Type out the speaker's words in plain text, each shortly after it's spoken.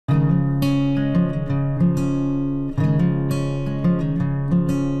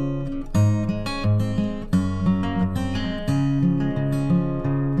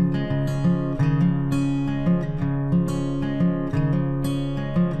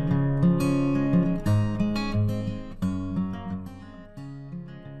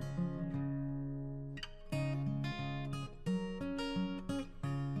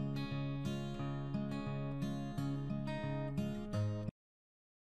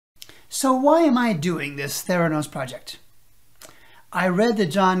So why am I doing this Theranos project? I read the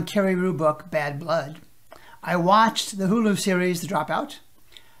John Carreyrou book, Bad Blood. I watched the Hulu series, The Dropout.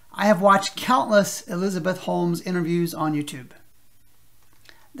 I have watched countless Elizabeth Holmes interviews on YouTube.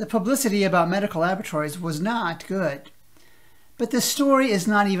 The publicity about medical laboratories was not good, but the story is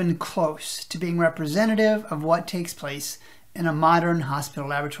not even close to being representative of what takes place in a modern hospital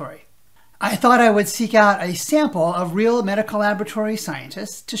laboratory. I thought I would seek out a sample of real medical laboratory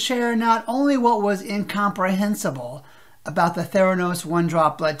scientists to share not only what was incomprehensible about the Theranos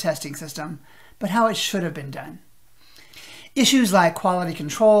one-drop blood testing system, but how it should have been done. Issues like quality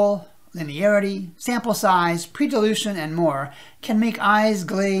control, linearity, sample size, pre-dilution, and more can make eyes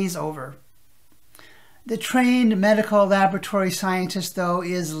glaze over. The trained medical laboratory scientist, though,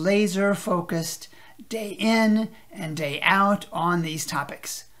 is laser-focused day in and day out on these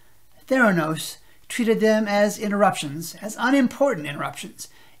topics. Theranos treated them as interruptions, as unimportant interruptions,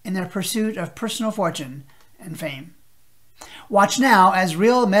 in their pursuit of personal fortune and fame. Watch now as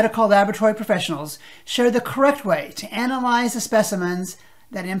real medical laboratory professionals share the correct way to analyze the specimens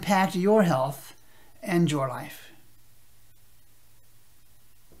that impact your health and your life.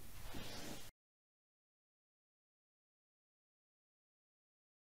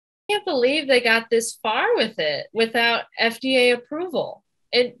 I can't believe they got this far with it without FDA approval.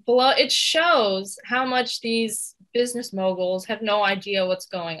 It shows how much these business moguls have no idea what's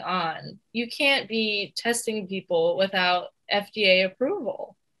going on. You can't be testing people without FDA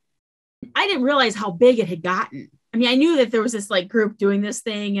approval. I didn't realize how big it had gotten. I mean, I knew that there was this like group doing this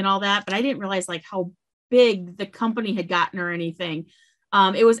thing and all that, but I didn't realize like how big the company had gotten or anything.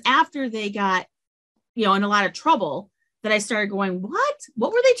 It was after they got, in a lot of trouble that I started going, what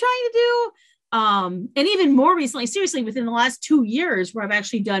were they trying to do? And even more recently, seriously, within the last 2 years, where I've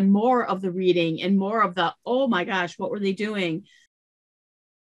actually done more of the reading and more of the, oh my gosh, what were they doing?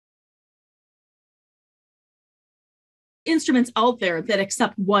 Instruments out there that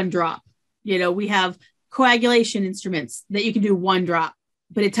accept one drop. We have coagulation instruments that you can do one drop,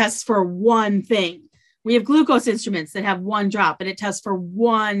 but it tests for one thing. We have glucose instruments that have one drop, but it tests for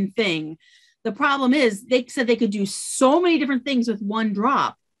one thing. The problem is they said they could do so many different things with one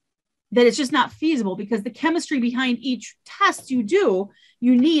drop that it's just not feasible, because the chemistry behind each test you do,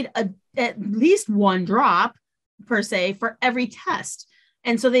 you need at least one drop per se for every test.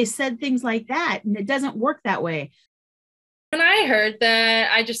 And so they said things like that, and it doesn't work that way. When I heard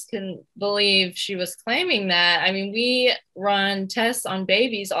that, I just couldn't believe she was claiming that. I mean, we run tests on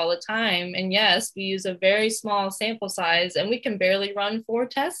babies all the time. And yes, we use a very small sample size, and we can barely run 4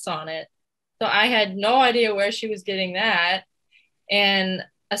 tests on it. So I had no idea where she was getting that. And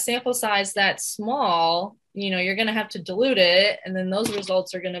a sample size that small, you're going to have to dilute it, and then those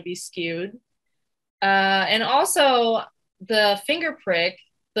results are going to be skewed. And also the finger prick,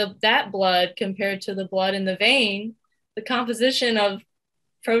 that blood compared to the blood in the vein, the composition of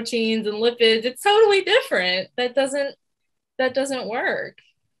proteins and lipids, it's totally different. That doesn't work.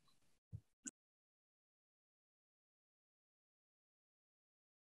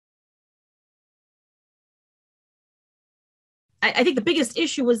 I think the biggest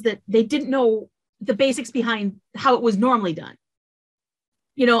issue was that they didn't know the basics behind how it was normally done.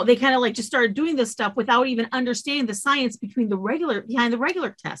 They kind of like just started doing this stuff without even understanding the science behind the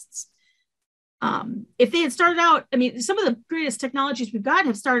regular tests. If they had started out, I mean, some of the greatest technologies we've got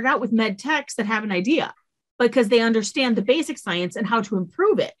have started out with med techs that have an idea because they understand the basic science and how to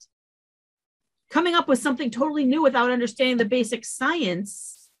improve it. Coming up with something totally new without understanding the basic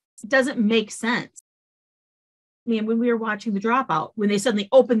science doesn't make sense. I mean, when we were watching The Dropout, when they suddenly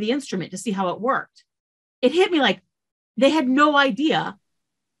opened the instrument to see how it worked, it hit me like they had no idea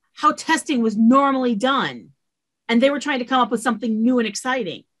how testing was normally done. And they were trying to come up with something new and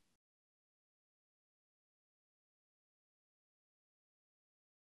exciting.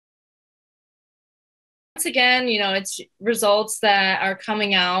 Once again, it's results that are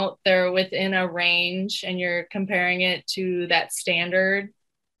coming out, they're within a range, and you're comparing it to that standard.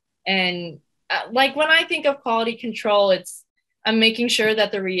 And like when I think of quality control, I'm making sure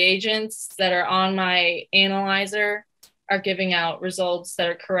that the reagents that are on my analyzer are giving out results that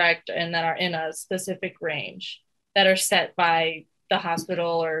are correct and that are in a specific range that are set by the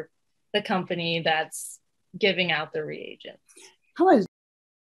hospital or the company that's giving out the reagents.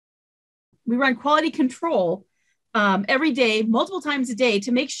 We run quality control every day, multiple times a day,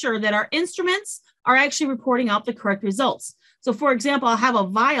 to make sure that our instruments are actually reporting out the correct results. So for example, I'll have a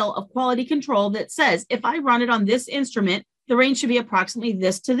vial of quality control that says, if I run it on this instrument, the range should be approximately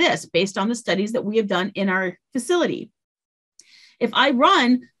this to this, based on the studies that we have done in our facility. If I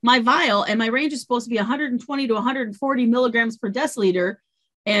run my vial and my range is supposed to be 120 to 140 milligrams per deciliter,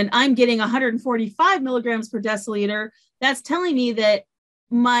 and I'm getting 145 milligrams per deciliter, that's telling me that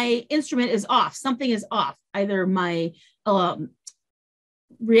my instrument is off. Something is off. Either my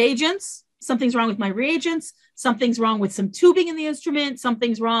reagents, something's wrong with my reagents, something's wrong with some tubing in the instrument,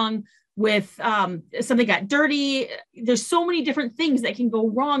 something's wrong with something got dirty. There's so many different things that can go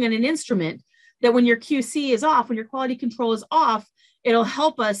wrong in an instrument that when your QC is off, when your quality control is off, it'll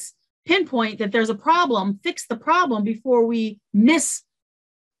help us pinpoint that there's a problem, fix the problem before we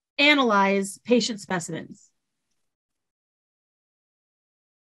misanalyze patient specimens.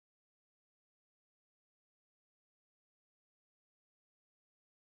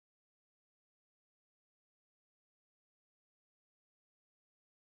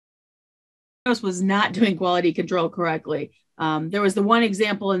 Was not doing quality control correctly. There was the one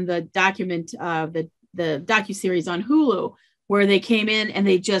example in the document, the docuseries on Hulu, where they came in and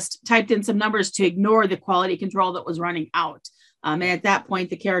they just typed in some numbers to ignore the quality control that was running out. And at that point,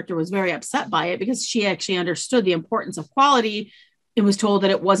 the character was very upset by it because she actually understood the importance of quality and was told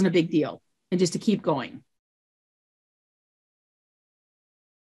that it wasn't a big deal and just to keep going.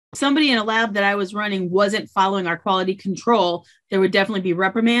 Somebody in a lab that I was running wasn't following our quality control, there would definitely be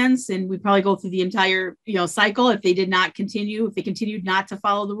reprimands, and we'd probably go through the entire cycle. If they continued not to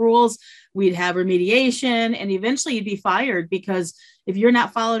follow the rules, we'd have remediation, and eventually you'd be fired, because if you're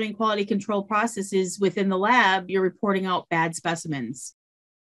not following quality control processes within the lab, you're reporting out bad specimens.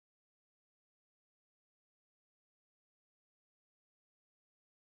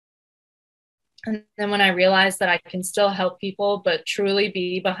 And then when I realized that I can still help people, but truly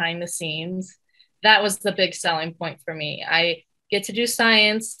be behind the scenes, that was the big selling point for me. I get to do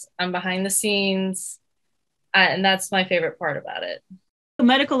science, I'm behind the scenes, and that's my favorite part about it. The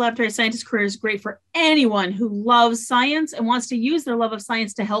medical laboratory scientist career is great for anyone who loves science and wants to use their love of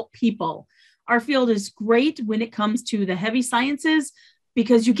science to help people. Our field is great when it comes to the heavy sciences,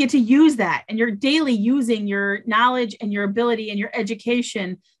 because you get to use that and you're daily using your knowledge and your ability and your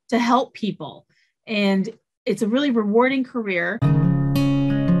education to help people. And it's a really rewarding career.